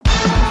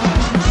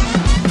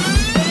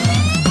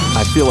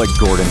feel like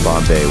Gordon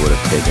Bombay would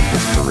have taken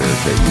his career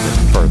to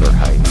even further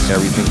heights.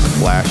 Everything's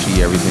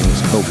flashy, everything's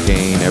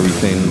cocaine,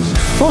 everything's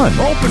Fun.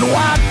 open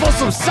wide for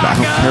some soccer. I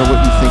don't care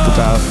what you think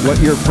about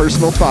what your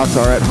personal thoughts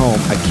are at home.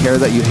 I care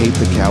that you hate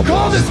the Cowboys.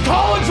 Call this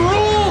college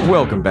rule.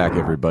 Welcome back,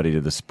 everybody,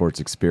 to the Sports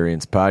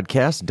Experience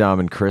Podcast.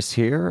 Dom and Chris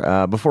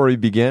here. Before we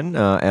begin,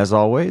 as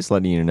always,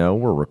 letting you know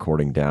we're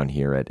recording down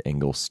here at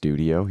Engel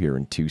Studio here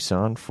in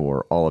Tucson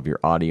for all of your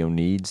audio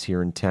needs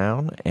here in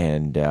town.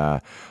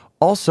 And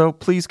also,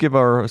 please give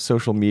our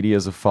social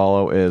medias a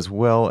follow, as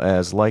well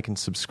as like and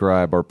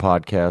subscribe our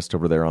podcast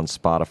over there on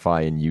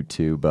Spotify and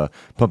YouTube.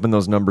 Pumping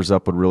those numbers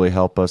up would really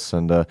help us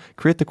and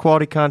create the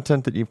quality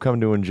content that you've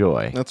come to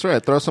enjoy. That's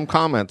right. Throw some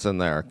comments in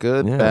there.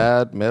 Good,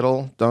 bad,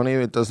 middle.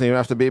 It doesn't even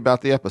have to be about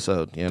the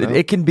episode. You know?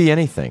 It can be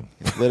anything.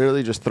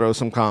 Literally just throw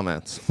some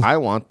comments. I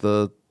want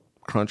the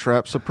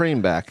Crunchwrap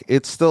Supreme back.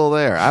 It's still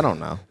there. I don't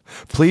know.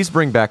 Please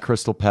bring back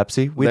Crystal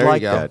Pepsi. We'd there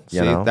like you go. that.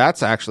 See,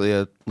 that's actually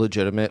a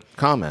legitimate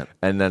comment.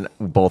 And then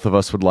both of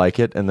us would like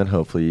it, and then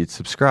hopefully you'd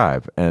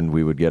subscribe, and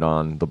we would get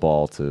on the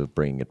ball to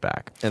bringing it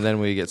back. And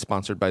then we get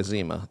sponsored by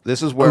Zima.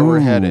 This is where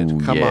we're headed.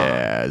 Come on.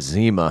 Yeah,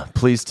 Zima.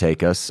 Please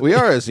take us. We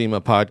are a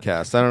Zima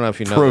podcast. I don't know if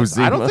you know. Pro this.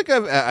 Zima. I don't think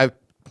I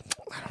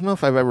don't know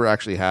if I've ever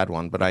actually had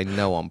one, but I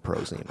know I'm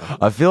pro Zima.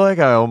 I feel like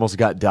I almost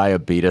got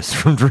diabetes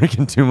from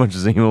drinking too much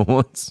Zima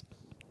once.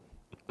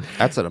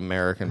 That's an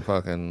American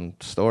fucking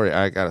story.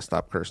 I got to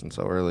stop cursing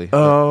so early.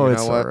 Oh, you know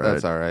it's what? all right.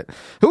 That's all right.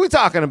 Who are we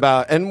talking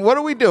about? And what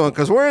are we doing?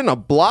 Because we're in a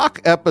block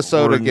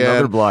episode again.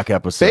 Another block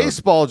episode.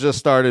 Baseball just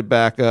started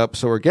back up,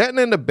 so we're getting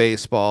into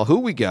baseball. Who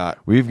we got?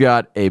 We've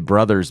got a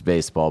brothers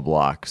baseball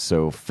block.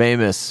 So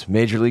famous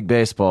Major League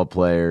Baseball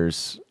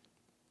players,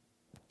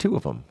 two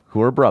of them,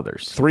 who are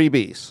brothers. 3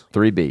 Bs.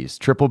 3 Bs.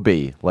 Triple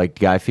B, like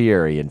Guy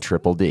Fieri and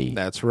Triple D.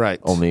 That's right.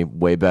 Only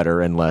way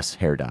better and less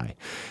hair dye.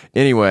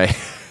 Anyway,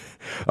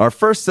 our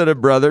first set of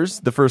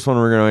brothers, the first one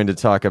we're going to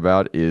talk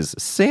about is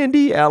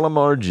Sandy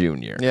Alomar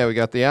Jr. Yeah, we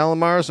got the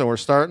Alomars, and we're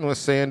starting with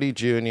Sandy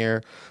Jr.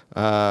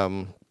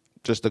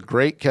 Just a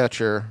great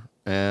catcher.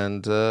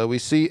 And we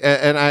see,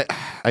 and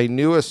I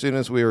knew as soon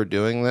as we were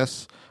doing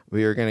this,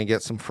 we were going to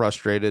get some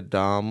frustrated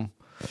Dom.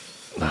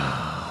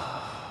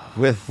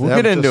 We'll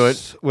get into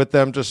it. With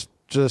them just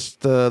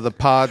the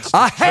pods.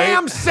 A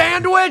ham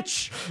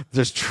sandwich!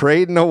 Just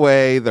trading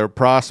away their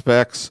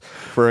prospects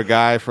for a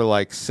guy for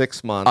like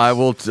 6 months. I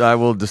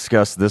will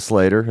discuss this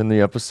later in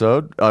the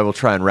episode. I will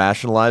try and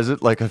rationalize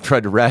it like I've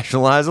tried to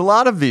rationalize a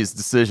lot of these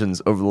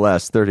decisions over the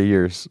last 30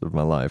 years of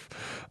my life.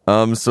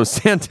 So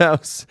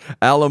Santos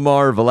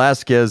Alomar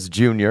Velasquez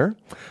Jr.,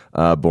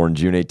 born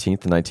June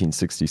 18th,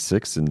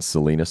 1966 in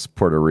Salinas,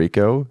 Puerto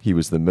Rico. He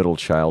was the middle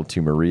child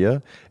to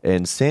Maria.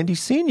 And Sandy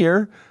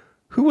Sr.,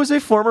 who was a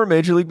former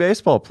Major League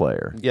Baseball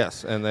player.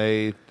 Yes, and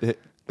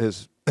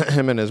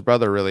him and his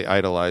brother really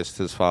idolized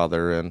his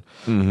father. And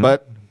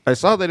But I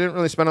saw they didn't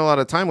really spend a lot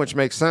of time, which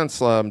makes sense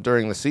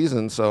during the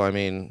season. So, I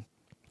mean,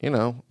 you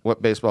know,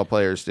 what baseball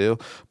players do.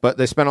 But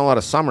they spent a lot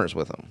of summers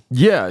with him.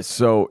 Yeah,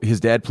 so his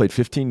dad played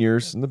 15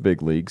 years in the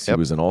big leagues. Yep. He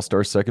was an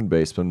all-star second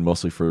baseman,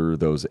 mostly for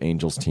those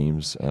Angels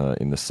teams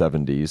in the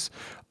 70s.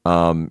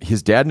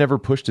 His dad never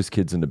pushed his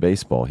kids into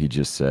baseball. He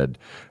just said,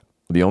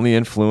 the only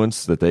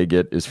influence that they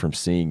get is from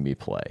seeing me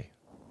play.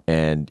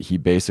 And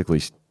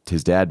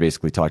his dad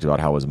basically talked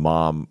about how his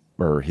mom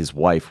or his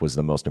wife was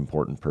the most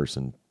important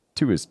person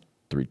to his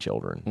 3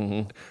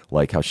 children.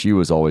 Like how she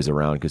was always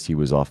around because he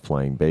was off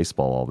playing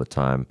baseball all the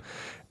time.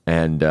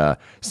 And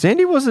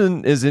Sandy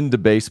wasn't as into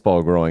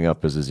baseball growing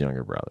up as his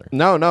younger brother.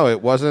 No,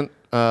 it wasn't.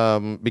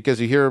 Because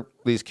you hear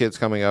these kids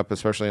coming up,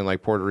 especially in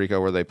like Puerto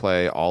Rico, where they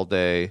play all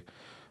day,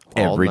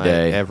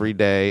 Every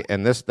day.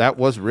 And that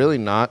was really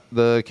not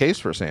the case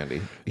for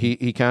Sandy.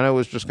 He kind of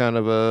was just kind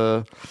of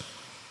a...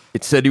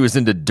 It said he was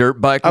into dirt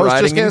bike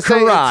riding and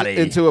karate.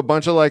 Into a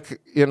bunch of like,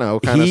 you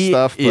know, kind of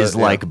stuff. He is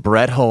like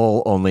Brett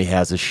Hull, only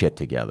has his shit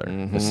together,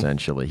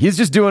 essentially. He's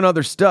just doing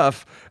other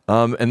stuff.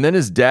 And then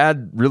his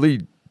dad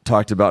really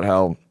talked about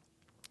how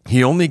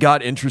he only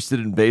got interested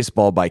in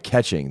baseball by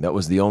catching. That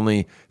was the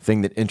only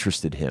thing that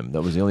interested him.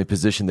 That was the only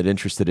position that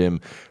interested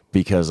him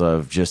because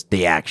of just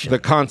the action. The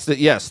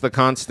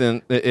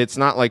constant. It's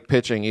not like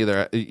pitching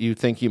either. You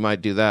think you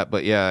might do that,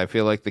 but yeah, I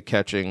feel like the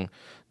catching,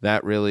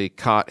 that really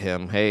caught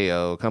him. Hey,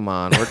 come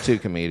on, we're 2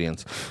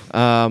 comedians.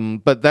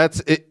 But that's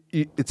it.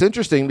 It's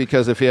interesting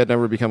because if he had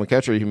never become a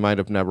catcher, he might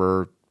have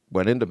never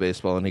went into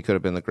baseball, and he could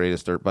have been the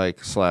greatest dirt bike /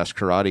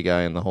 karate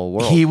guy in the whole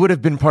world. He would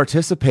have been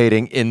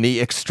participating in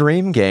the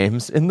extreme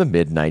games in the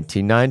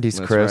mid-1990s, That's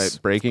Chris.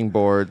 Right. Breaking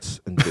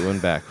boards and doing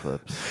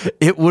backflips.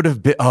 It would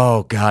have been,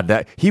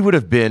 he would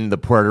have been the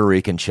Puerto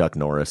Rican Chuck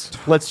Norris.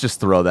 Let's just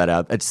throw that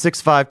out. At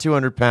 6'5",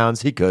 200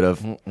 pounds, he could have.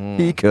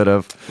 He could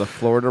have. The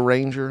Florida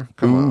Ranger?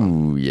 Come on.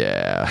 Ooh,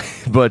 yeah.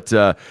 But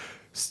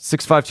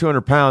 6'5", 200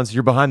 pounds,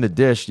 you're behind the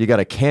dish, you got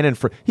a cannon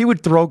for... He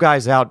would throw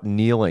guys out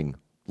kneeling.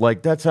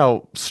 Like, that's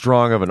how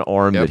strong of an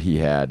arm that he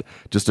had.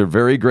 Just a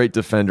very great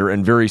defender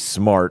and very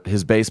smart.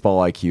 His baseball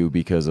IQ,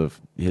 because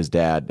of his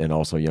dad and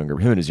also him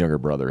and his younger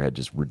brother had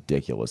just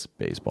ridiculous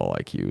baseball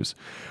IQs.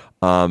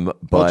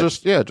 But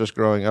just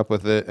growing up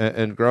with it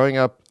and growing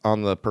up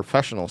on the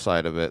professional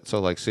side of it. So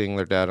like seeing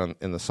their dad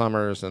in the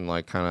summers and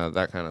like kind of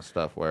that kind of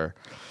stuff where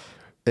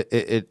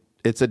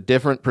it's a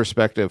different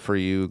perspective for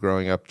you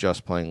growing up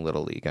just playing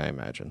Little League, I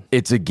imagine.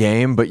 it's a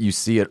game, but you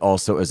see it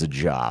also as a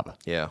job.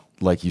 Yeah.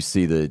 Like you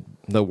see the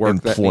work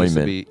employment. that needs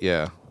to be,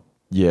 yeah.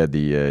 Yeah,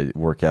 the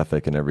work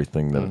ethic and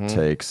everything that it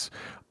takes.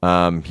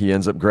 He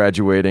ends up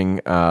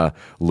graduating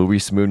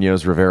Luis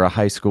Munoz Rivera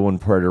High School in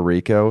Puerto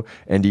Rico,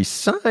 and he's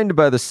signed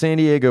by the San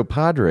Diego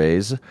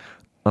Padres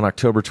on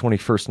October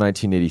 21st,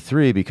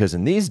 1983, because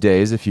in these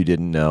days, if you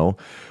didn't know,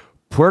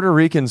 Puerto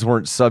Ricans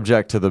weren't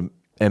subject to the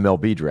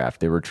MLB draft.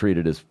 They were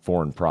treated as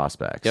foreign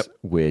prospects,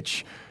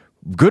 which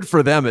good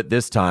for them at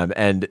this time.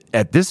 And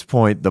at this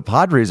point, the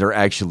Padres are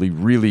actually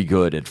really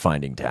good at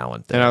finding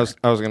talent there. And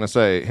I was going to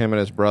say, him and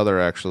his brother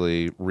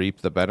actually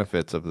reap the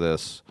benefits of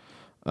this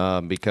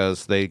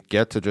because they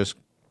get to just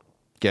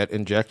get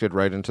injected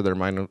right into their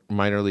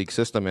minor league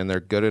system, and they're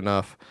good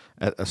enough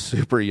at a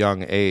super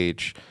young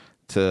age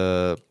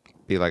to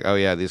be like, oh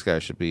yeah, these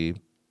guys should be.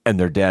 And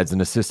their dad's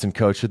an assistant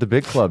coach at the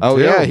big club. Oh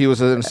too, yeah, he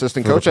was an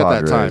assistant coach at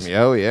that time.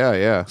 Oh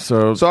yeah.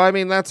 So I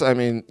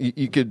mean,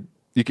 you could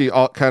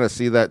all kind of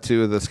see that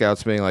too. The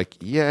scouts being like,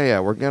 yeah,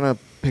 we're gonna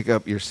pick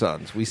up your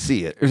sons. We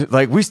see it.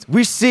 Like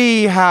we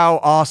see how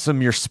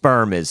awesome your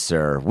sperm is,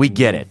 sir. We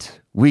get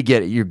it. We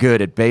get it. You're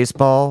good at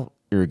baseball.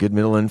 You're a good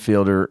middle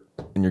infielder,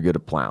 and you're good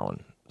at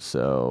plowing.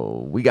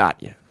 So we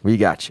got you. We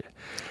got you.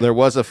 There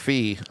was a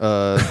fee.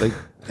 They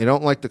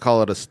don't like to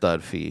call it a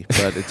stud fee,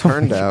 but it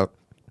turned out.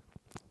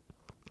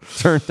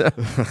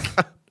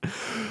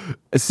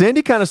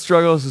 Sandy kind of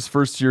struggles his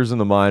first years in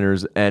the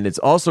minors, and it's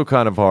also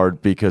kind of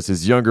hard because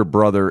his younger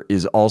brother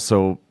is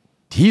also,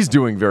 he's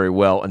doing very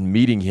well and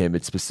meeting him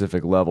at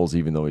specific levels,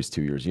 even though he's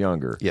 2 years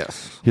younger.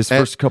 Yes. His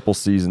first couple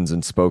seasons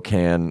in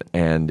Spokane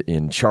and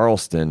in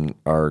Charleston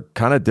are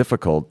kind of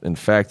difficult. In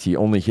fact, he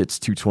only hits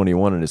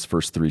 .221 in his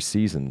first 3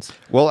 seasons.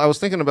 Well, I was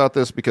thinking about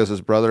this because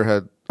his brother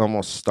had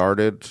almost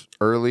started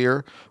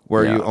earlier,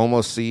 where you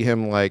almost see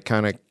him like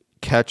kind of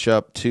catch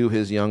up to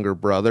his younger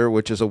brother,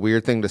 which is a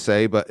weird thing to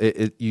say, but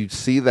you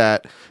see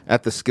that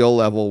at the skill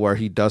level where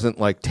he doesn't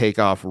like take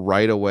off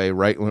right away,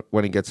 right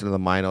when he gets into the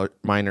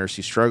minors.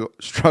 He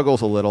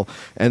struggles a little,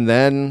 and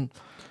then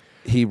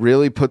he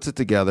really puts it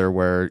together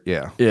where,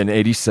 In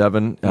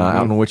 87,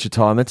 out in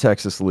Wichita in the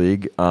Texas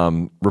League,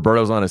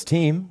 Roberto's on his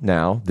team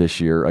now this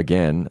year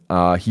again.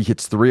 He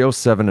hits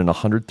 .307 in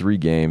 103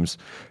 games,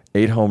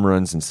 8 home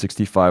runs and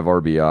 65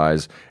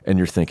 RBIs, and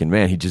you're thinking,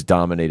 man, he just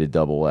dominated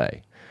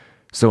Double-A.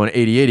 So in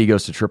 88, he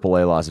goes to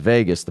AAA Las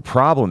Vegas. The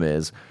problem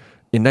is,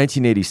 in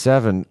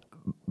 1987,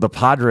 the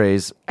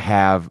Padres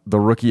have the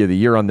Rookie of the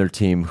Year on their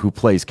team who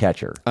plays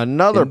catcher.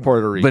 Another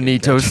Puerto Rican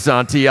Benito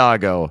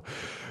Santiago,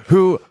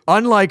 who,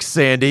 unlike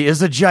Sandy,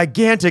 is a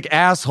gigantic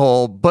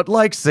asshole, but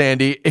like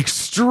Sandy,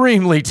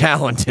 extremely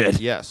talented.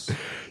 Yes.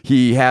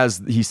 He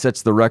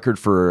sets the record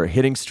for a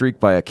hitting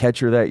streak by a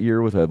catcher that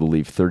year with, I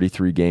believe,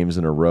 33 games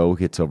in a row,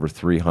 hits over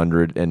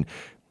 300, and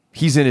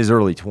he's in his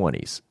early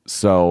 20s.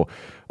 So,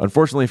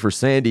 unfortunately for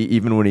Sandy,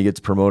 even when he gets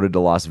promoted to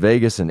Las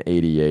Vegas in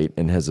 88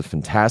 and has a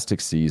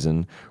fantastic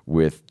season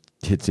with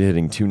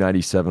hitting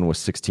 .297 with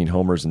 16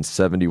 homers and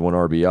 71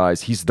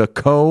 RBIs, he's the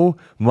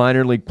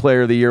co-minor league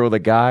player of the year with a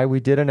guy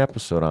we did an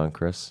episode on,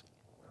 Chris.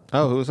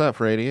 Oh, who was that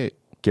for 88?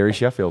 Gary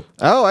Sheffield.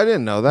 Oh, I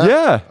didn't know that.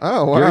 Yeah.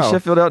 Oh, wow. Gary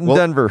Sheffield out in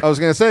Denver. I was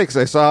going to say, because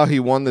I saw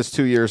he won this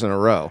 2 years in a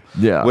row.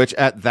 Yeah. Which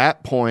at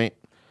that point,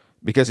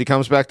 because he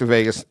comes back to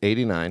Vegas,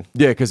 89.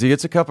 Yeah, because he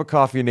gets a cup of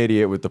coffee in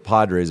 88 with the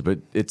Padres, but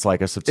it's like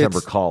a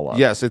September call-up.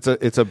 Yes, it's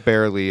a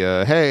barely,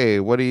 hey,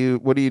 what are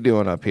you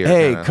doing up here?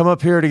 Hey, kinda. come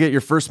up here to get your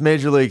first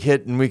major league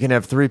hit, and we can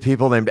have 3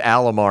 people named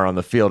Alomar on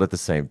the field at the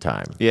same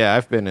time. Yeah,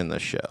 I've been in the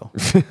show.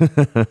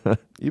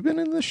 You've been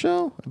in the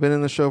show? I've been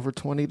in the show for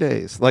 20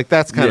 days. Like,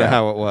 that's kind of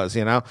how it was,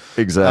 you know?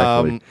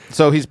 Exactly.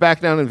 So he's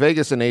back down in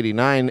Vegas in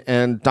 89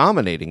 and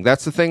dominating.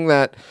 That's the thing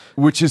that...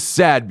 Which is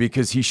sad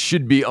because he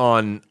should be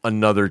on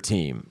another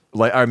team.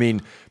 Like, I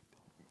mean,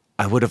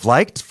 I would have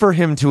liked for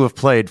him to have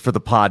played for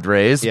the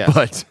Padres,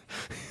 but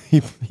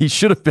he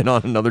should have been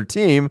on another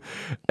team.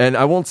 And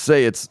I won't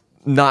say it's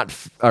not,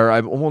 or I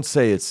won't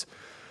say it's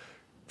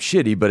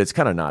shitty, but it's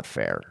kind of not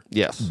fair.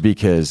 Yes,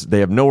 because they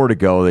have nowhere to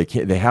go.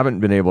 They haven't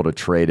been able to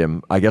trade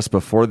him. I guess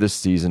before this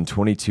season,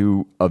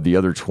 22 of the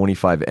other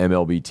 25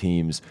 MLB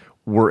teams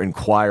were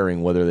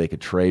inquiring whether they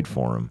could trade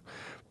for him,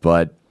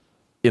 but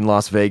in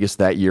Las Vegas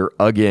that year,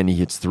 again, he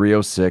hits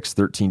 .306,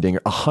 13 dinger,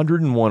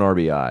 101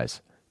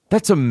 RBIs.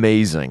 That's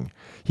amazing.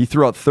 He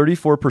threw out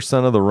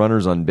 34% of the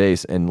runners on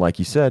base, and like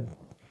you said,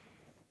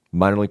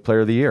 minor league player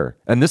of the year.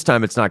 And this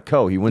time it's not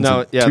Co. He wins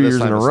it 2 years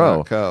in a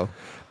row.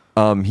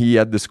 He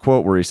had this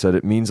quote where he said,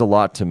 "It means a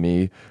lot to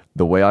me.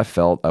 The way I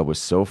felt, I was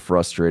so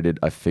frustrated,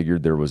 I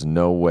figured there was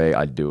no way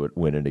I'd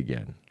win it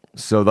again."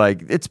 So,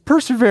 like, it's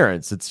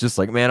perseverance. It's just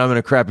like, man, I'm in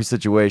a crappy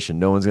situation.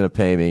 No one's going to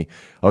pay me.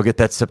 I'll get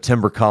that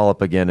September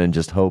call-up again and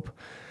just hope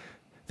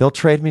they'll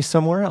trade me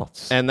somewhere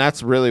else. And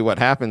that's really what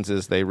happens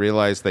is they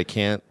realize they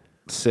can't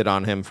sit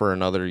on him for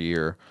another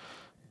year.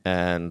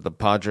 And the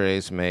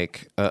Padres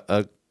make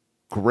a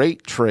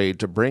great trade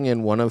to bring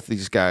in one of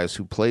these guys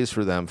who plays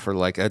for them for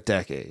like a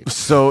decade.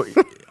 So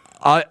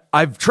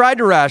I've tried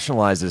to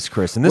rationalize this,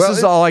 Chris, and this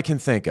is all I can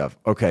think of.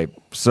 Okay,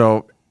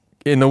 so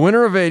in the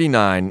winter of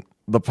 '89,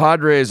 the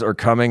Padres are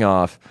coming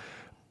off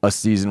a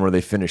season where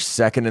they finished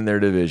second in their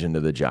division to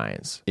the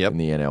Giants in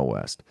the NL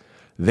West.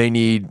 They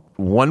need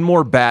one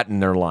more bat in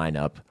their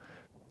lineup,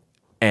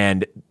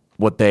 and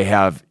what they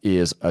have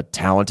is a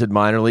talented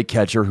minor league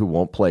catcher who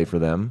won't play for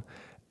them,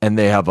 and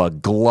they have a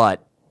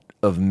glut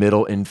of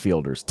middle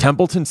infielders.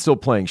 Templeton's still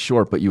playing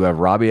short, but you have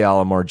Robbie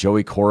Alomar,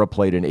 Joey Cora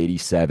played in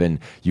 '87.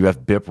 You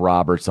have Bip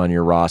Roberts on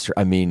your roster.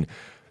 I mean,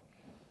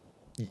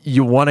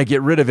 you want to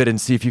get rid of it and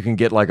see if you can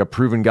get like a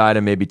proven guy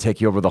to maybe take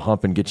you over the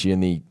hump and get you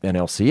in the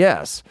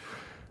NLCS.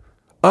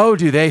 Oh,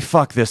 do they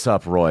fuck this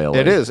up royally?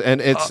 It is,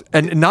 and it's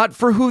and not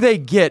for who they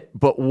get,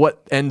 but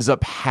what ends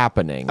up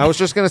happening. I was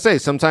just going to say,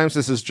 sometimes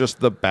this is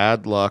just the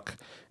bad luck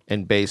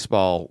in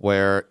baseball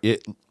where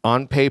it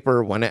on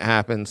paper, when it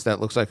happens, that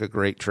looks like a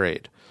great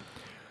trade.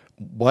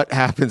 What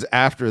happens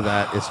after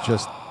that is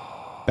just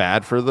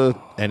bad for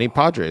any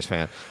Padres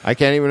fan. I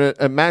can't even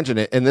imagine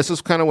it. And this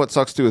is kind of what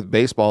sucks too with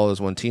baseball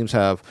is when teams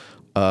have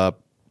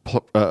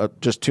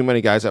just too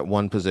many guys at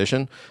one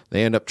position,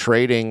 they end up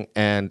trading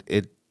and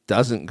it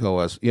doesn't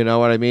go as, you know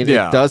what I mean?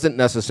 Yeah. It doesn't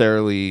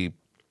necessarily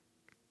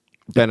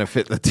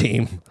benefit the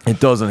team. It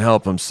doesn't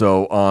help them.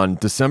 So on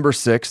December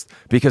 6th,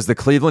 because the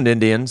Cleveland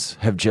Indians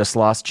have just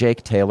lost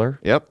Jake Taylor.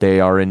 Yep. They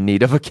are in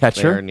need of a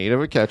catcher. They're in need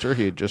of a catcher.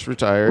 He just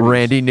retired.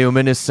 Randy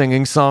Newman is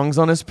singing songs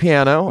on his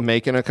piano.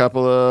 Making a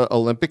couple of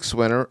Olympic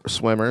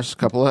swimmers, a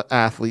couple of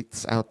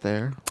athletes out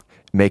there.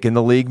 Making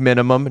the league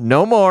minimum.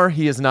 No more.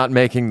 He is not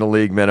making the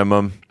league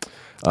minimum.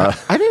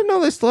 I didn't know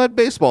they still had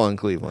baseball in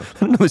Cleveland. I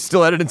don't know they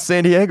still had it in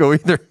San Diego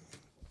either.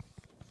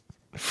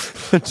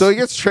 So he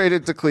gets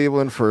traded to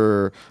Cleveland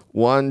for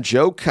one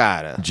Joe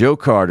Carter. Joe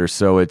Carter.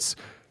 So it's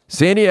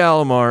Sandy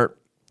Alomar,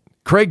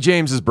 Craig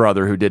James's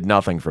brother, who did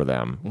nothing for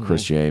them,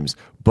 Chris James,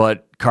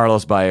 but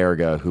Carlos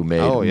Baerga, who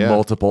made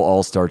multiple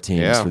All-Star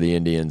teams for the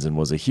Indians and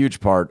was a huge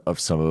part of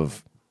some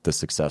of the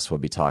success we'll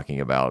be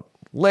talking about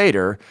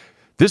later.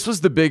 This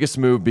was the biggest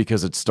move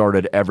because it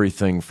started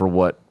everything for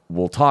what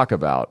we'll talk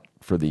about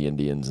for the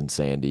Indians and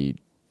Sandy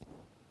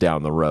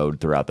down the road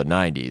throughout the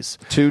 90s.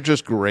 Two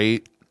just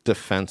great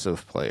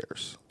defensive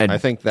players. And I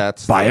think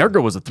that's...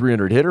 Baerga was a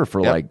 300 hitter for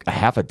like a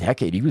half a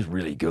decade. He was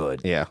really good.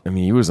 Yeah. I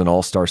mean, he was an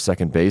all-star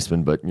second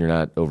baseman, but you're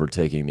not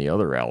overtaking the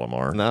other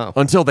Alomar. No.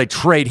 Until they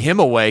trade him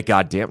away,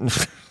 goddamn.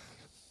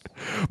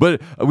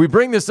 But we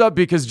bring this up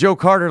because Joe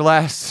Carter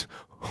lasts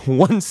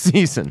one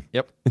season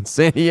in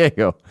San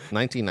Diego.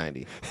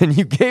 1990. And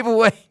you gave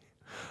away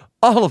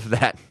all of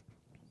that.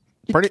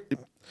 You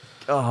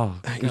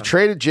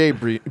traded Jay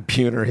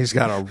Buhner. He's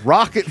got a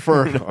rocket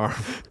for an arm.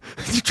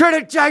 You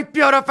traded Jay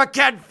Buhner for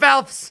Ken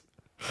Phelps.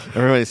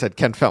 Everybody said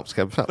Ken Phelps.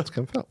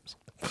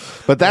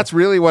 But that's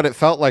really what it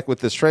felt like with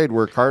this trade,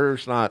 where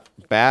Carter's not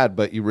bad,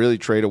 but you really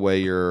trade away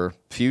your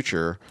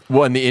future.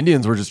 Well, and the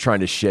Indians were just trying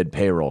to shed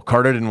payroll.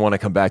 Carter didn't want to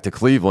come back to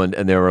Cleveland,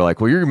 and they were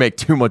like, well, you're going to make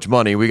too much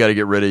money. We got to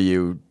get rid of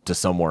you to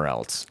somewhere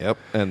else. Yep.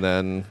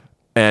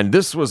 And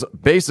this was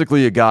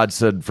basically a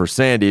godsend for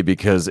Sandy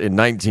because in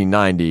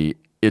 1990,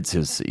 it's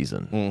his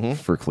season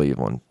for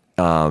Cleveland.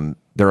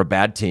 They're a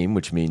bad team,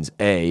 which means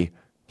A,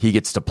 he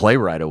gets to play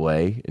right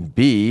away, and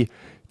B,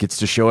 gets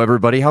to show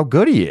everybody how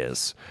good he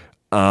is.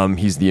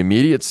 He's the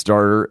immediate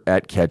starter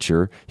at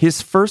catcher.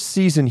 His first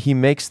season, he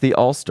makes the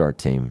All-Star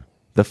team.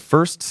 The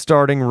first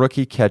starting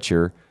rookie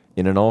catcher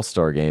in an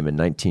All-Star game in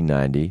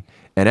 1990.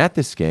 And at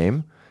this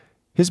game,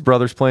 his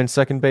brother's playing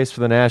second base for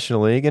the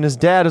National League, and his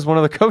dad is one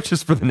of the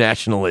coaches for the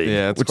National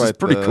League, which is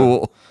pretty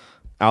cool.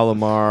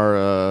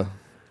 Alomar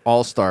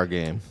All-Star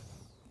game.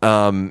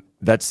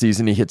 That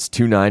season, he hits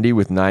 .290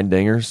 with 9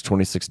 dingers,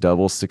 26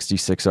 doubles,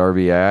 66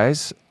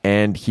 RBIs,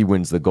 and he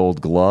wins the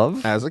Gold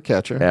Glove as a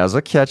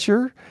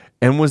catcher,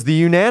 and was the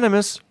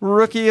unanimous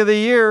Rookie of the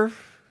Year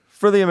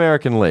for the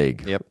American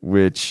League. Yep.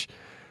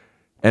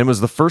 And was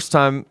the first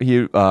time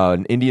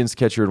an Indians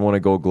catcher had won a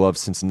Gold Glove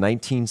since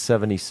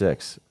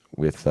 1976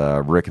 with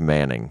Rick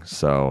Manning.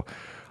 So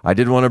I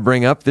did want to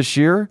bring up this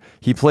year,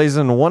 he plays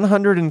in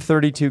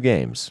 132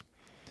 games.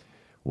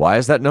 Why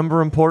is that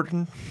number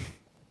important?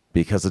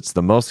 Because it's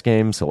the most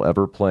games he'll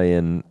ever play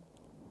in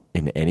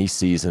any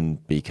season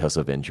because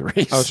of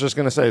injuries. I was just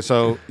going to say,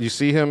 so you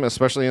see him,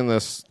 especially in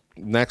this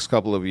next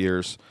couple of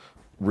years,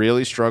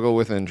 really struggle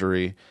with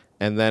injury.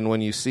 And then when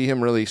you see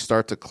him really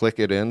start to click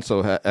it in,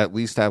 so at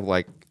least have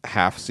like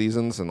half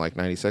seasons in like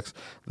 96,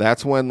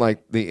 that's when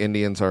like the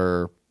Indians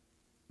are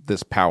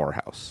this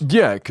powerhouse.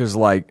 Yeah, because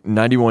like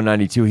 91,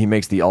 92, he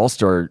makes the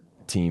All-Star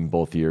team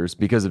both years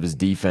because of his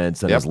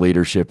defense and his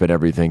leadership and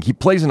everything. He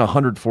plays in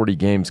 140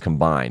 games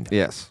combined.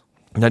 Yes.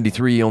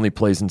 93, he only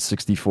plays in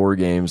 64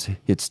 games,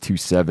 hits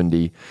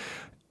 .270.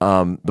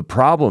 The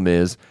problem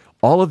is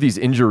all of these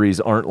injuries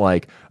aren't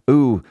like,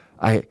 ooh,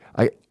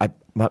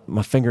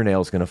 my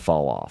fingernail's going to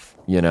fall off.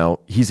 You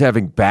know, he's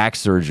having back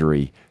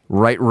surgery,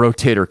 right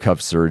rotator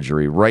cuff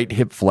surgery, right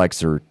hip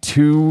flexor,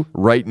 2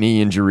 right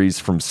knee injuries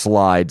from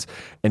slides,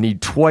 and he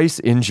twice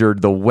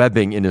injured the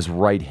webbing in his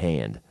right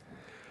hand.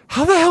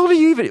 How the hell do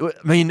you even...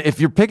 I mean, if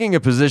you're picking a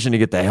position to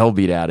get the hell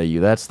beat out of you,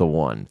 that's the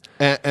one.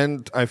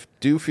 And I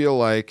do feel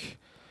like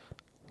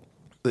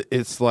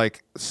it's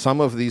like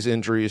some of these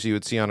injuries you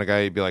would see on a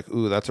guy, you'd be like,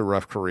 ooh, that's a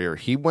rough career.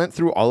 He went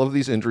through all of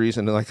these injuries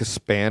in like a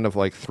span of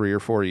like 3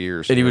 or 4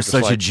 years. And he was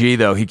such a G,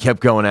 though. He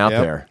kept going out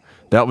there.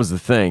 That was the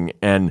thing.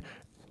 And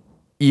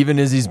even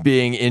as he's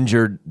being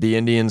injured, the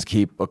Indians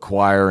keep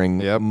acquiring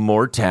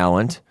more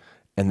talent.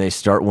 And they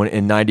start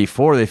in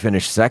 94, they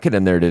finished second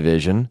in their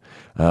division.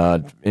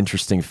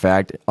 Interesting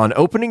fact. On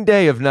opening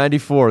day of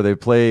 94, they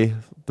play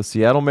the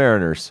Seattle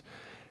Mariners.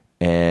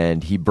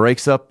 And he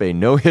breaks up a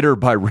no-hitter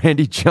by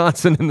Randy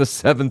Johnson in the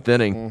 7th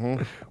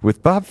inning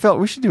with Bob Feller.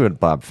 We should do a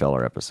Bob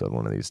Feller episode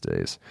one of these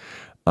days.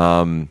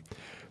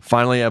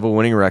 Finally have a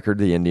winning record,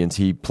 the Indians.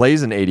 He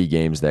plays in 80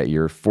 games that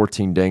year,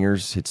 14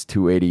 dingers, hits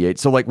 288.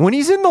 So, like, when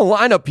he's in the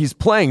lineup, he's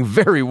playing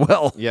very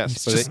well.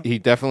 Yes, but he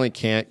definitely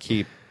can't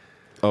keep...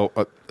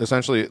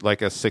 essentially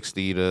like a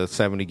 60 to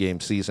 70 game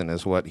season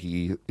is what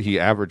he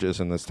averages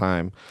in this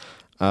time.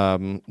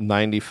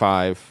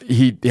 95.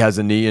 He has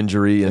a knee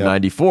injury in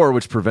 94,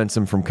 which prevents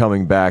him from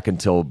coming back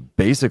until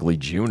basically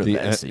June of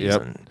that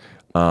season.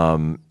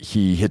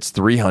 He hits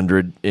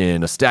 300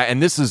 in a stack,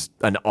 and this is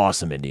an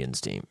awesome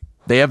Indians team.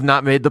 They have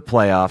not made the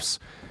playoffs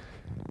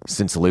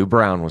since Lou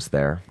Brown was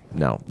there.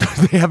 No,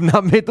 they have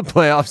not made the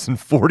playoffs in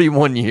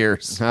 41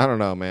 years. I don't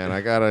know, man.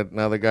 I got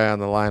another guy on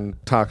the line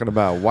talking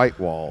about white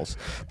walls.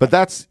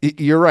 But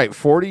you're right,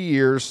 40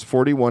 years,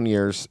 41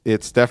 years.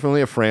 It's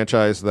definitely a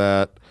franchise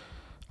that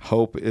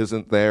hope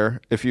isn't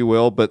there, if you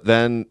will. But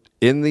then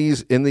in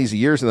these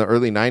years, in the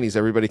early 90s,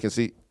 everybody can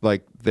see,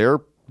 like,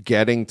 they're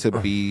getting to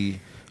be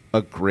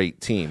a great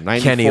team.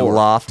 94. Kenny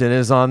Lofton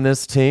is on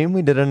this team.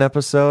 We did an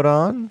episode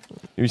on.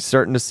 You're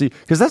starting to see,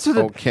 because that's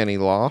what Kenny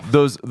Loft.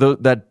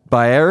 That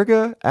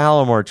Baerga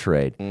Alomar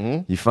trade.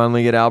 You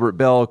finally get Albert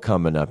Bell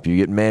coming up. You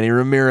get Manny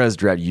Ramirez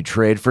drafted. You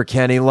trade for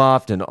Kenny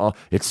Lofton.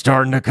 It's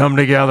starting to come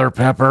together,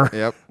 Pepper.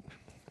 Yep.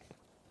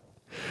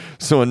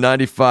 So in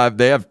 95,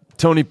 they have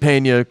Tony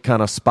Pena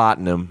kind of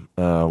spotting him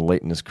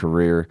late in his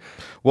career.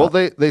 Well,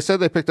 they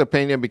said they picked up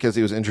Pena because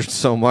he was injured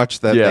so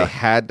much that they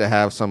had to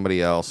have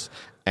somebody else.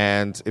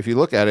 And if you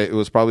look at it, it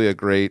was probably a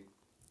great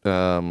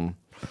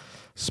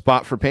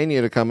spot for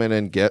Pena to come in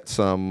and get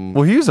some.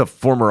 Well, he was a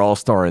former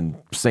All-Star in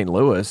St.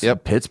 Louis,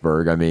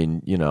 Pittsburgh. I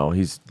mean,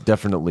 he's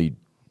definitely,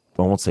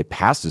 I won't say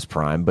past his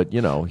prime, but,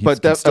 he's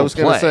I was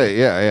going to say,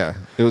 yeah.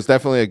 It was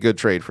definitely a good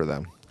trade for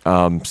them.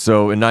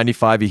 So in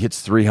 95, he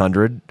hits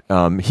 300.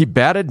 He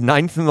batted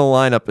 9th in the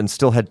lineup and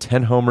still had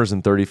 10 homers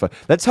and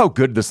 35. That's how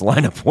good this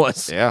lineup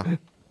was. Yeah.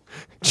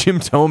 Jim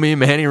Thome,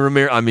 Manny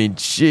Ramirez. I mean,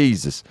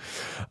 Jesus.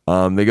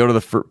 They go to the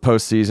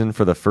postseason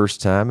for the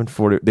first time, and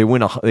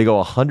they go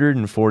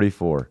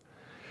 144.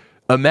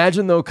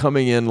 Imagine, though,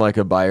 coming in like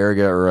a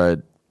Baerga or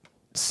a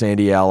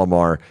Sandy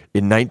Alomar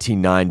in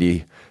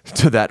 1990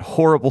 to that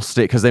horrible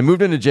state, because they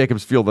moved into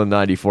Jacobs Field in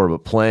 94,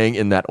 but playing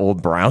in that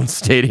old Brown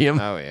Stadium.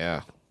 Oh,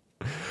 yeah.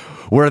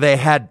 Where they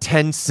had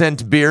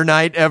 10-cent beer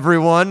night,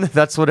 everyone.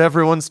 That's what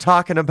everyone's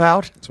talking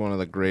about. It's one of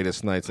the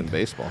greatest nights in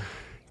baseball.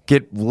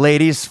 Get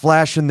ladies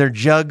flashing their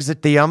jugs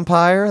at the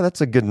umpire.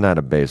 That's a good night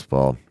of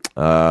baseball.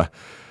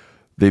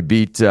 They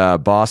beat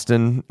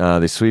Boston.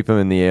 They sweep them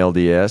in the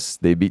ALDS.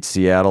 They beat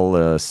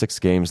Seattle 6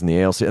 games in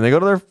the ALC. And they go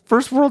to their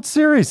first World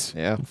Series.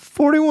 Yeah.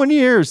 41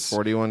 years.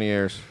 41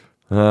 years.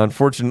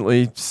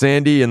 Unfortunately,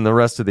 Sandy and the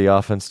rest of the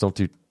offense don't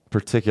do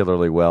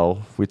particularly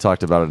well. We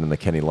talked about it in the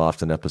Kenny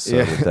Lofton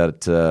episode. With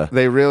that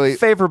they really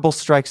favorable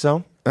strike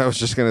zone. I was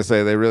just going to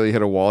say, they really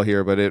hit a wall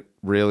here, but it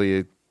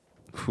really...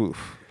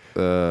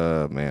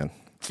 man.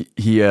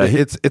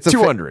 It's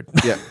 200.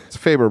 It's a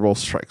favorable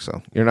strike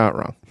zone. You're not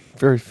wrong.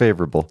 Very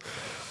favorable.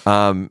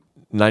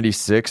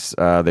 96,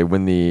 they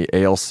win the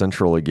AL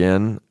Central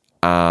again.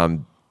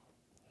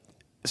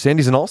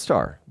 Sandy's an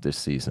all-star this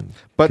season.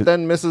 But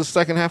then misses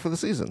second half of the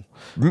season.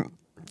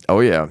 Oh,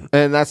 yeah.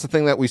 And that's the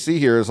thing that we see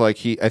here is like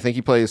I think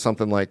he plays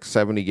something like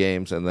 70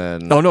 games and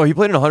then... Oh, no, he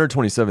played in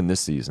 127 this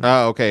season.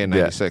 Oh, okay, in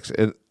 96.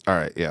 Yeah. All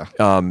right, yeah.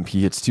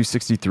 He hits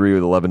 263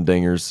 with 11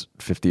 dingers,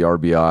 50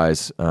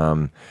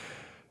 RBIs.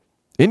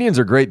 Indians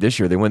are great this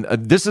year. They win.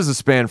 This is a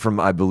span from,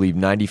 I believe,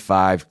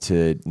 95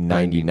 to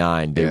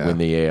 99. They win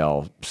the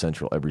AL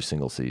Central every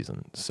single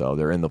season. So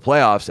they're in the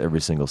playoffs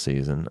every single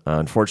season.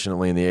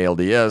 Unfortunately, in the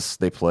ALDS,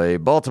 they play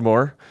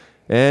Baltimore.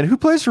 And who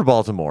plays for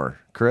Baltimore,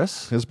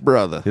 Chris? His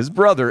brother.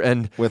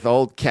 And with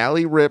old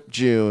Cali Rip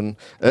June.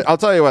 I'll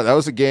tell you what, that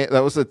was a game. That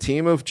was a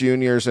team of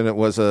juniors, and it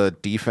was a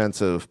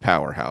defensive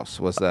powerhouse.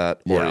 Was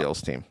that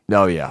Orioles team?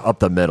 Oh yeah, up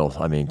the middle.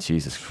 I mean,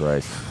 Jesus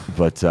Christ.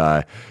 But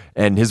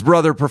and his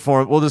brother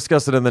performed. We'll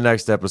discuss it in the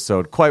next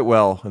episode. Quite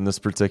well in this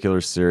particular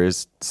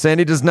series.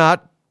 Sandy does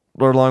not,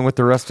 along with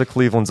the rest of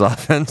Cleveland's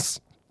offense.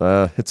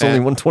 It's only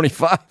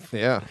 125.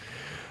 Yeah.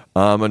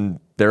 And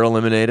they're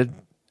eliminated.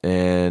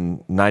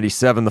 And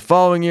 97 the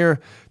following year.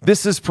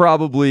 This is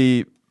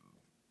probably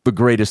the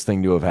greatest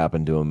thing to have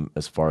happened to him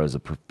as far as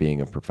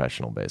being a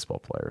professional baseball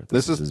player.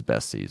 This is his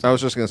best season. I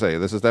was just going to say,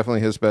 this is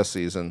definitely his best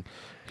season.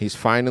 He's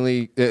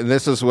finally, and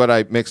this is what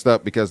I mixed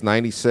up, because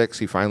 96,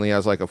 he finally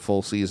has like a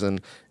full season,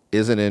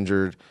 isn't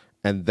injured,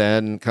 and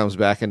then comes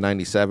back in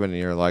 97, and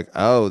you're like,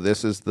 oh,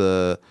 this is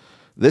the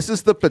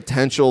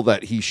potential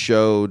that he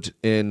showed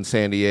in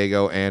San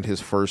Diego and his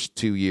first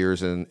 2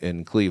 years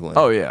in Cleveland.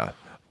 Oh, yeah.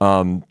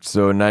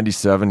 So in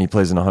 97, he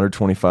plays in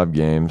 125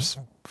 games,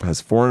 has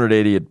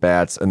 480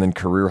 at-bats, and then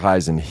career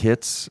highs in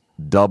hits,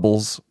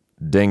 doubles,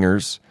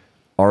 dingers,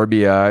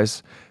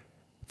 RBIs.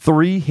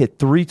 Hit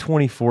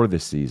 324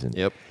 this season.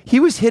 Yep.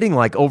 He was hitting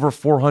like over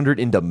 400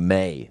 into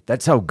May.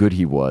 That's how good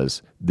he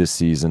was this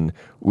season.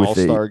 With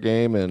All-Star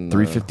game and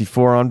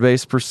 354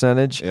 on-base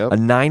percentage, yep. a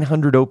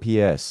 900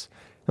 OPS.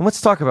 And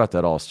let's talk about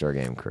that All-Star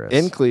game, Chris.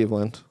 In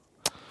Cleveland.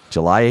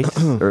 July 8th,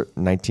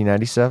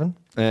 1997.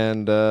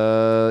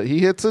 And he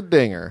hits a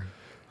dinger.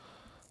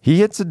 He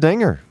hits a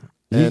dinger.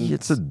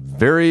 It's a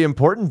very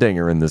important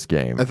dinger in this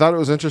game. I thought it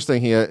was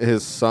interesting.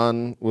 His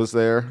son was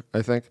there,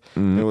 I think.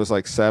 Mm-hmm. It was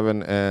like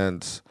 7,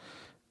 and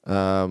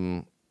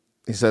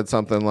he said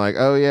something like,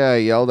 oh, yeah, I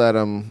yelled at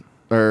him,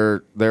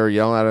 or they were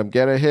yelling at him,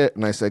 get a hit.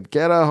 And I said,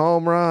 get a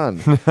home run.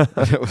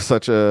 It was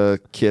such a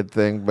kid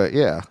thing, but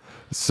yeah.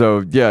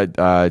 So,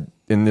 yeah,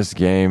 in this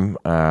game,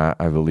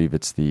 I believe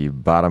it's the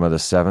bottom of the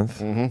 7th.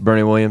 Mm-hmm.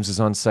 Bernie Williams is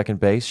on second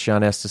base.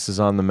 Sean Estes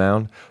is on the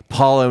mound.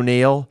 Paul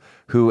O'Neill,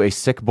 who a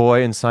sick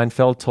boy in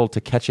Seinfeld told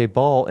to catch a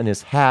ball in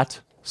his hat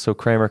so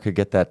Kramer could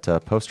get that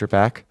poster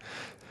back,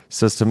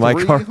 says to Mike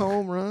 3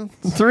 home runs?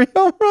 3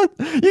 home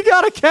runs? You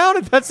got to count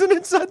it. That's an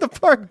inside the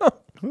park home.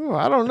 Ooh,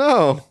 I don't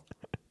know.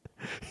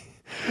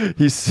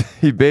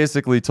 He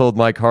basically told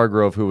Mike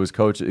Hargrove, who was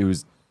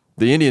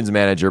the Indians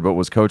manager but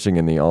was coaching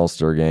in the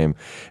All-Star game,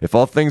 if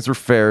all things were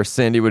fair,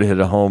 Sandy would hit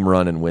a home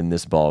run and win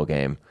this ball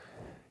game.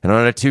 And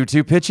on a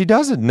 2-2 pitch, he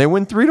does it, and they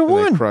win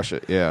 3-1. They crush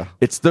it, yeah.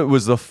 It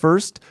was the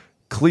first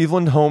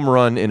Cleveland home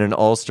run in an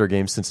All-Star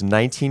game since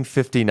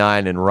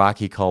 1959 in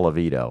Rocky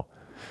Colavito,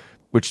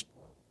 which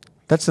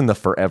that's in the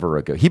forever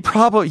ago. He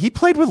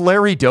played with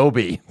Larry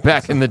Doby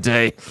back in the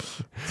day.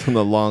 It's in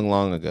the long,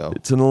 long ago.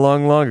 It's in the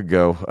long, long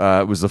ago.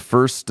 It was the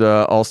first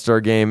All-Star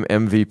game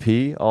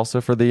MVP also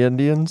for the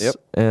Indians. Yep.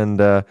 And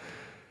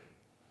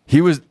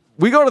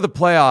we go to the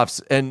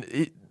playoffs,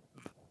 and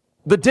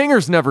the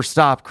dingers never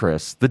stop,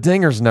 Chris. The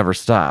dingers never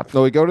stop.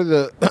 No, we go to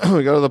the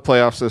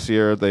playoffs this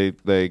year.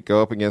 They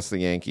go up against the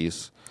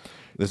Yankees.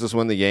 This is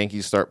when the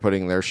Yankees start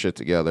putting their shit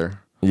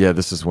together. Yeah,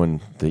 this is when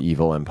the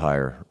evil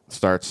empire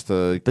starts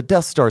to... The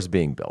Death Star's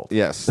being built.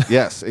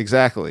 Yes,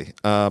 exactly.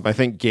 I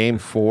think Game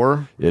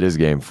 4... It is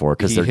Game 4,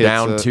 because they're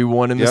down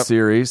 2-1 in the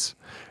series.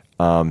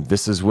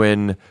 This is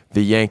when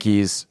the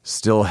Yankees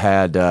still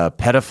had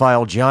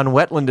pedophile John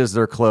Wetland as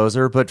their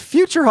closer, but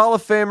future Hall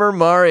of Famer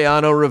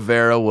Mariano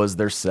Rivera was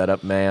their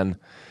setup man.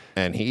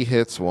 And he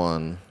hits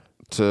one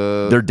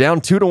to... They're down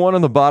 2-1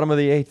 in the bottom of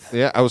the 8th.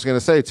 Yeah, I was going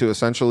to say, to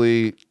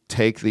essentially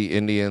take the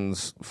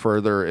Indians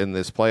further in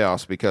this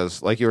playoffs,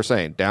 because, like you were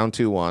saying, down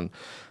 2-1,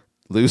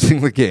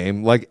 losing the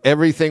game, like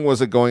everything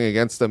was going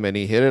against them, and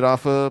he hit it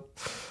off a...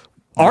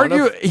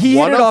 He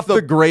hit it off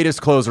the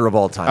greatest closer of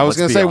all time. I was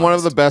going to say one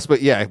of the best,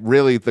 but yeah,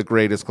 really the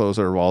greatest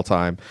closer of all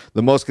time.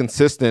 The most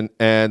consistent,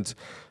 and...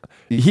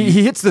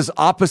 He hits this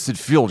opposite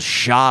field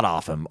shot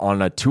off him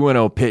on a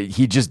 2-0 pitch.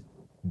 He just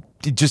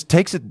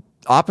takes it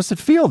opposite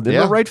field in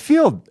the right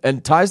field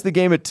and ties the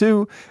game at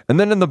 2. And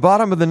then in the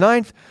bottom of the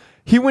 9th,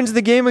 he wins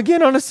the game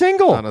again on a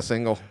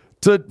single.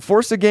 To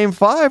force a Game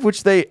 5,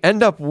 which they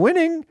end up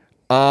winning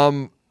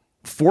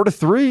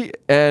 4-3,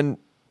 and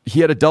he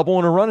had a double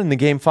and a run in the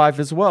Game 5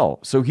 as well.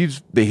 So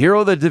he's the hero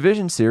of the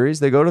division series.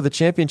 They go to the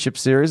championship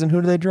series, and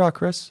who do they draw,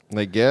 Chris?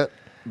 They get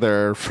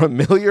their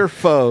familiar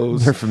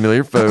foes.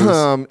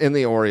 In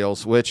the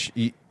Orioles, which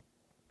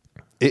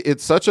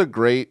it's such a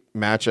great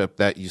matchup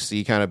that you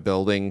see kind of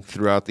building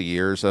throughout the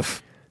years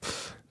of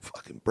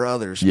fucking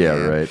brothers. Yeah,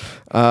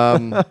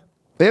 man. right.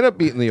 They end up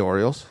beating the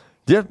Orioles.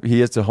 Yep, he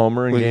hits a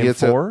homer in Game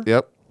 4.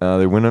 Yep.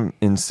 They win them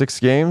in 6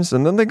 games,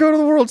 and then they go to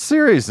the World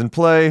Series and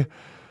play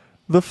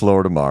the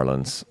Florida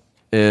Marlins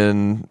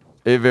in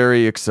a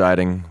very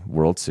exciting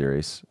World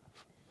Series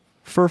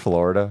for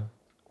Florida.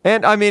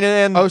 And I mean,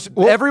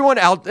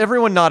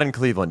 everyone not in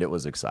Cleveland, it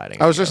was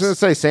exciting. I was just going to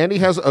say, Sandy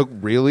has a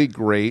really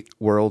great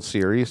World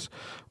Series,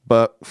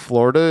 but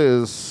Florida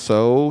is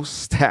so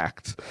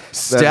stacked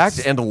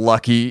and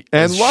lucky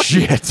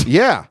shit.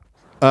 Yeah.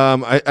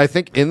 I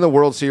think in the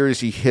World Series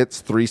he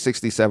hits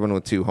 367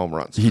 with 2 home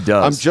runs. He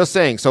does. I'm just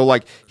saying. So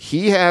like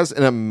he has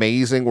an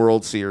amazing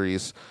World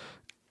Series.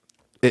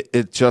 They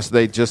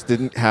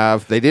didn't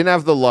have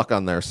the luck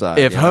on their side.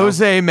 If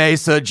Jose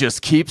Mesa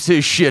just keeps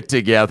his shit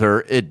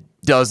together, it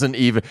doesn't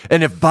even.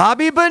 And if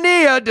Bobby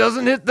Bonilla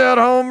doesn't hit that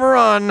home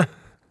run, do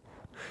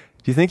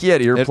you think he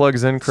had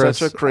earplugs in, Chris?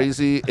 Such a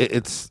crazy.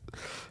 It's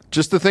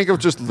just to think of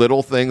just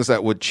little things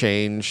that would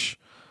change.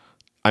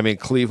 I mean,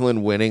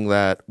 Cleveland winning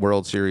that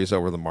World Series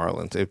over the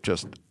Marlins. It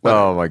just...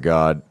 Oh, my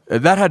God.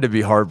 That had to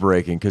be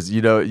heartbreaking because,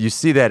 you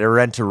see that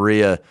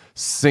Renteria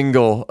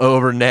single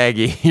over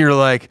Nagy. You're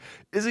like,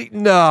 Is he?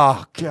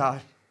 No,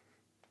 God.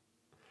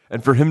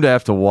 And for him to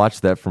have to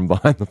watch that from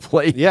behind the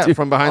plate. Yeah, dude,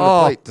 from behind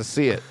the plate to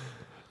see it.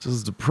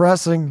 Just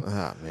depressing.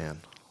 Oh, man.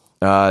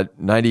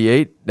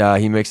 98,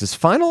 he makes his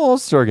final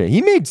All-Star game.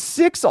 He made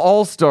 6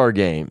 All-Star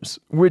games,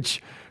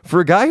 which for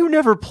a guy who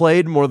never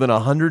played more than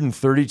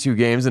 132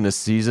 games in a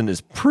season is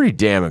pretty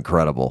damn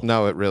incredible.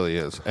 No, it really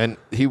is. And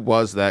he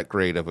was that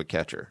great of a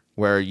catcher,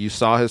 where you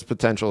saw his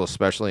potential,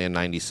 especially in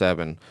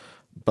 97,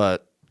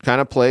 but kind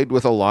of played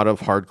with a lot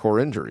of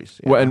hardcore injuries.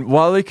 Well, and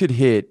while he could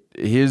hit,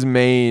 his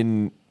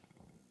main,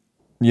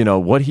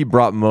 what he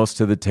brought most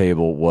to the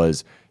table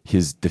was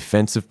his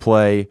defensive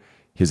play,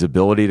 his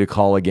ability to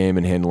call a game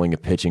and handling a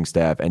pitching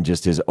staff, and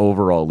just his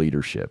overall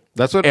leadership.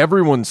 That's what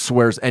everyone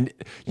swears. And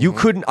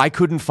I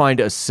couldn't find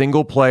a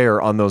single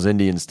player on those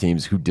Indians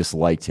teams who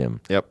disliked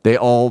him. Yep. They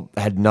all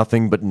had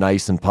nothing but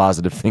nice and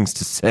positive things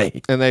to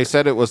say. And they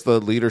said it was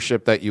the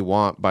leadership that you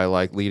want by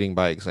leading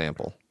by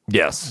example.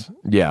 Yes.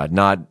 Yeah.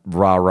 Not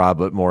rah-rah,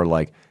 but more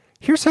like,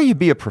 here's how you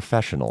be a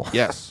professional.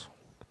 Yes.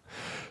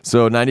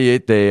 So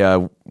 98,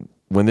 they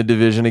win the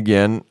division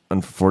again.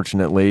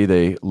 Unfortunately,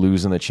 they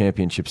lose in the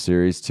championship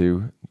series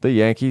to the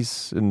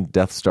Yankees in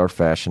Death Star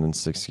fashion in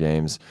 6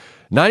 games.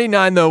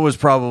 99, though, was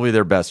probably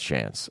their best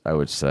chance, I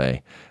would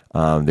say.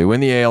 They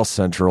win the AL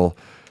Central.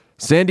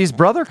 Sandy's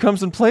brother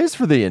comes and plays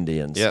for the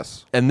Indians.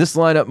 Yes. And this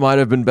lineup might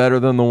have been better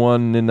than the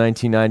one in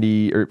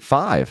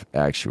 1995,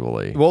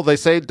 actually. Well, they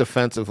say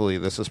defensively,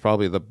 this is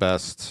probably the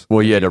best.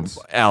 Well, you had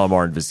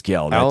Alomar and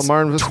Vizquel.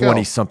 Alomar and Vizquel.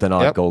 20-something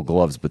odd gold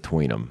gloves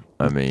between them.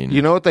 I mean,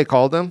 you know what they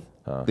called them?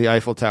 The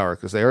Eiffel Tower,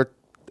 because they were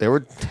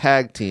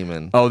tag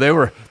teaming. Oh, they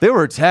were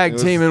tag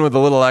teaming with a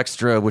little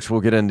extra, which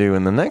we'll get into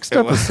in the next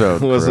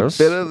episode. It was Chris.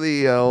 a bit of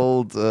the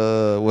old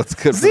what's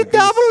good for the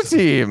double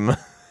team.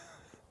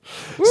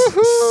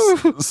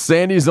 Woohoo!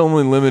 Sandy's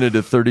only limited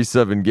to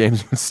 37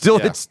 games, but still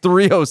hits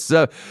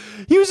 307.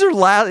 He was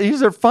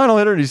their final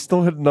hitter, and he's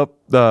still hitting up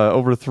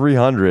over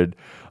 300.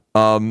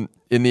 In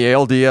the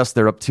ALDS,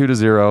 they're up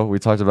 2-0. We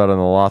talked about it in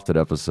the Lofted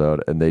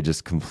episode, and they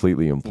just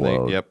completely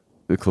implode.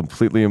 They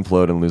completely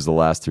implode and lose the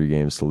last 3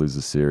 games to lose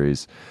the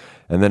series.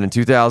 And then in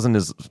 2000,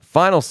 his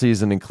final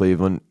season in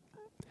Cleveland,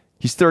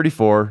 he's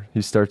 34.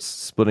 He starts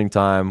splitting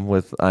time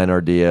with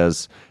Einar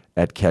Diaz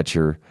at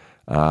catcher.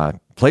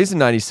 Plays in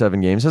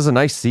 97 games, has a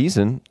nice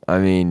season. I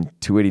mean,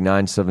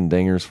 289, 7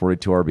 dingers,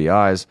 42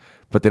 RBIs,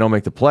 but they don't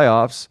make the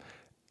playoffs.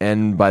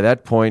 And by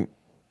that point,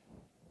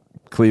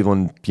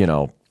 Cleveland,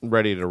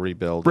 ready to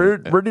rebuild.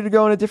 Ready to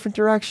go in a different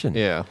direction.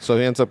 Yeah, so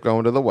he ends up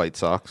going to the White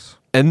Sox.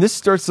 And this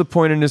starts the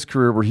point in his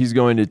career where he's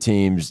going to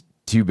teams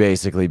to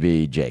basically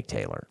be Jake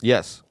Taylor.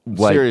 Yes,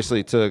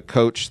 seriously, to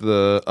coach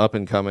the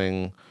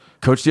up-and-coming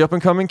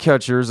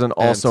catchers and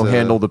also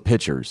handle the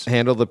pitchers.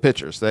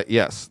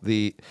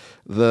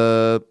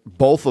 The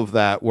both of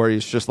that, where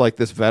he's just like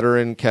this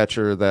veteran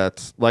catcher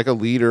that's like a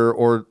leader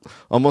or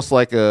almost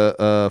like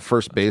a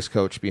first base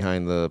coach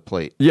behind the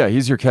plate. Yeah,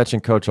 he's your catching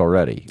coach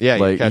already. Yeah,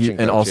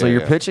 and also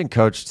your pitching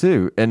coach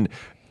too. And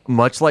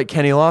much like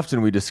Kenny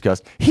Lofton we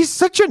discussed, he's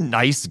such a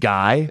nice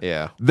guy.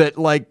 Yeah.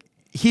 That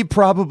he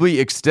probably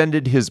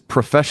extended his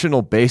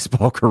professional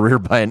baseball career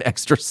by an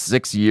extra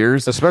 6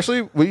 years.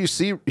 Especially when you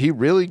see he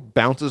really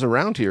bounces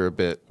around here a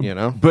bit,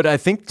 But I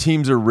think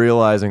teams are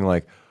realizing,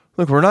 look,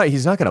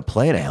 he's not going to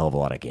play in a hell of a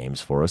lot of games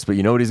for us, but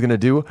you know what he's going to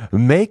do?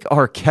 Make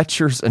our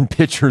catchers and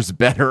pitchers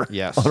better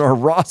on our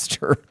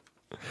roster.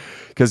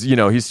 Because,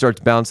 he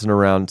starts bouncing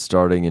around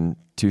starting in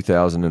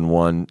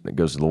 2001. It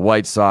goes to the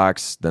White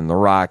Sox, then the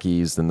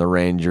Rockies, then the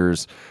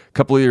Rangers. A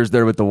couple of years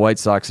there with the White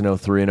Sox in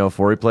 03 and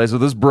 04. He plays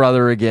with his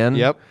brother again.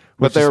 Yep.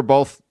 But they were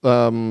both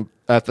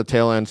at the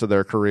tail ends of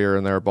their career,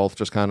 and they were both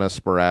just kind of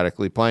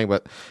sporadically playing.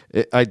 But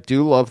I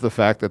do love the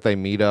fact that they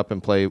meet up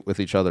and play with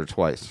each other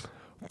twice.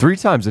 3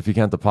 times if you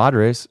count the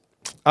Padres.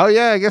 Oh,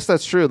 yeah, I guess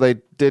that's true. They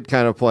did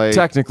kind of play.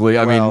 Technically,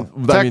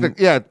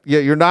 yeah,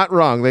 you're not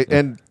wrong.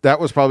 And that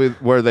was probably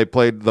where they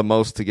played the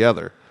most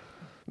together.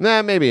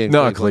 Maybe in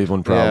Cleveland.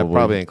 Cleveland, probably. Yeah,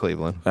 probably in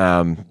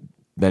Cleveland.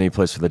 Then he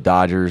plays for the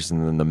Dodgers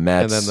and then the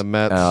Mets.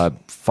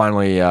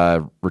 Finally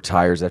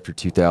retires after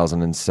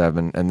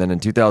 2007. And then in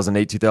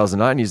 2008,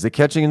 2009, he's the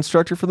catching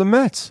instructor for the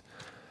Mets.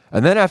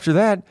 And then after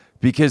that,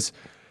 because,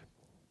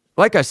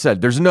 like I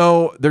said,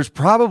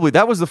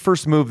 that was the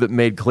first move that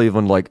made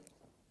Cleveland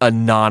a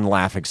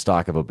non-laughing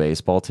stock of a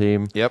baseball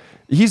team. Yep.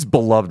 He's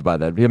beloved by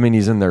that. I mean,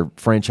 he's in their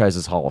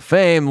franchise's Hall of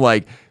Fame.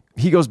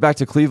 He goes back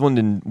to Cleveland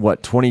in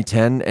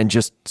 2010 and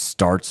just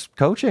starts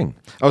coaching.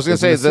 I was going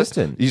to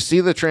say, you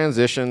see the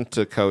transition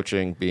to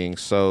coaching being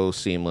so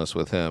seamless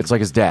with him. It's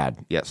like his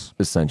dad. Yes.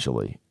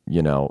 Essentially,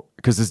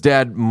 because his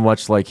dad,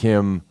 much like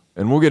him,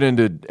 and we'll get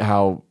into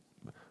how,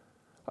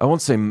 I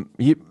won't say,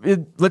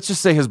 let's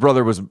just say his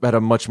brother had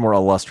a much more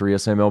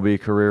illustrious MLB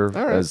career,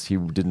 as he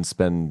didn't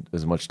spend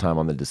as much time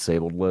on the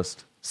disabled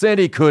list.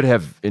 Sandy could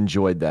have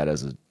enjoyed that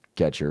as a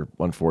catcher,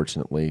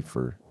 unfortunately,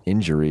 for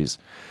injuries.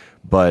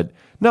 But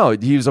no,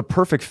 he was a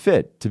perfect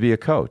fit to be a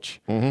coach.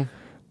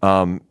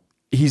 Mm-hmm.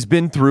 He's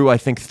been through, I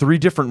think, 3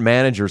 different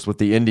managers with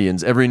the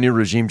Indians. Every new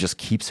regime just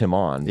keeps him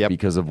on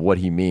because of what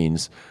he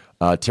means.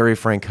 Terry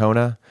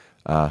Francona,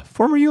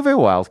 former U of A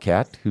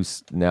Wildcat,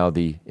 who's now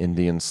the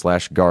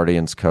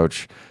Indians/Guardians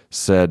coach,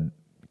 said,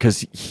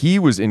 because he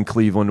was in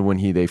Cleveland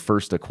when they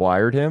first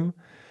acquired him,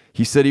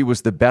 he said he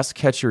was the best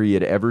catcher he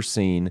had ever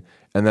seen,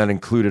 and that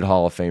included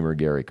Hall of Famer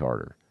Gary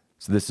Carter.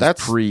 So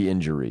that's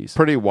pre-injuries.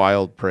 Pretty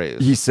wild praise.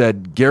 He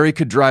said Gary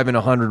could drive in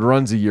 100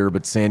 runs a year,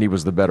 but Sandy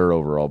was the better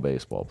overall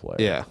baseball player.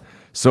 Yeah.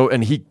 So,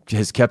 and he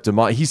has kept him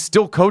on. He's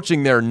still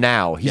coaching there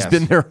now. He's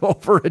been there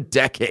over a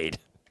decade.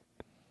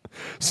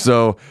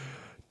 So,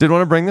 did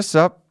want to bring this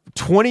up.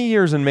 20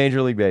 years in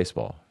Major League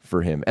Baseball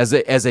for him as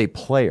a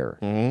player.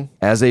 Mm-hmm.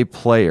 As a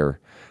player,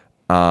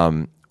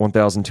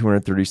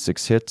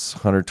 1,236 hits,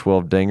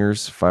 112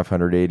 dingers,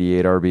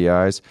 588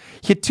 RBIs.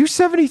 He hit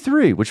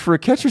 273, which for a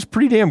catcher is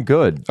pretty damn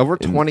good. Over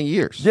 20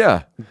 years.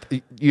 Yeah.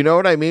 You know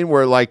what I mean?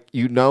 Where, like,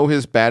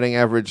 his batting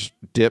average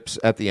dips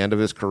at the end of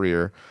his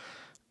career.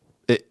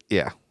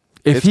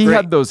 If he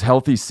had those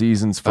healthy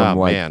seasons from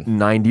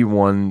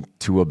 91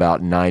 to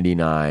about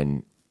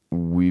 99,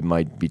 we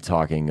might be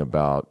talking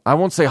about, I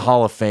won't say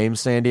Hall of Fame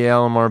Sandy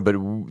Alomar, but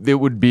it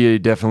would be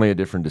definitely a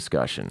different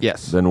discussion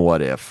than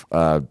what if.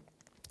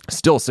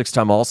 Still a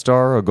 6-time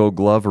All-Star, a Gold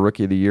Glove, a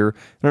Rookie of the Year,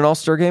 and an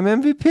All-Star Game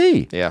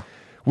MVP. Yeah.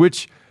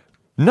 Which,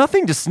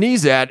 nothing to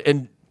sneeze at,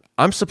 and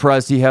I'm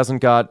surprised he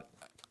hasn't got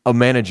a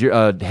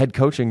head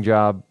coaching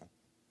job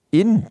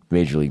in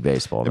Major League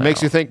Baseball now. It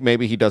makes you think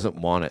maybe he doesn't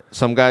want it.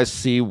 Some guys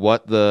see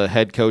what the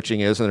head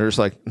coaching is, and they're just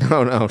like,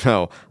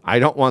 no, I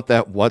don't want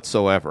that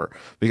whatsoever.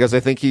 Because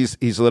I think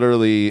he's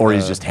literally... Or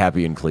he's just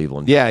happy in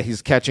Cleveland. Yeah,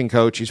 he's catching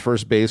coach, he's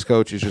first base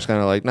coach, he's just kind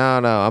of like,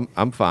 no,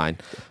 I'm fine.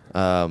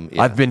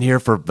 I've been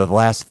here for the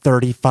last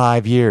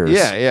 35 years.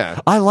 Yeah.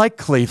 I like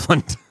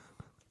Cleveland.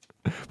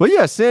 But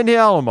yeah, Sandy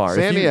Alomar.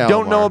 If you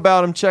don't know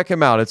about him, check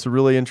him out. It's a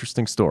really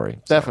interesting story.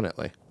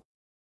 Definitely.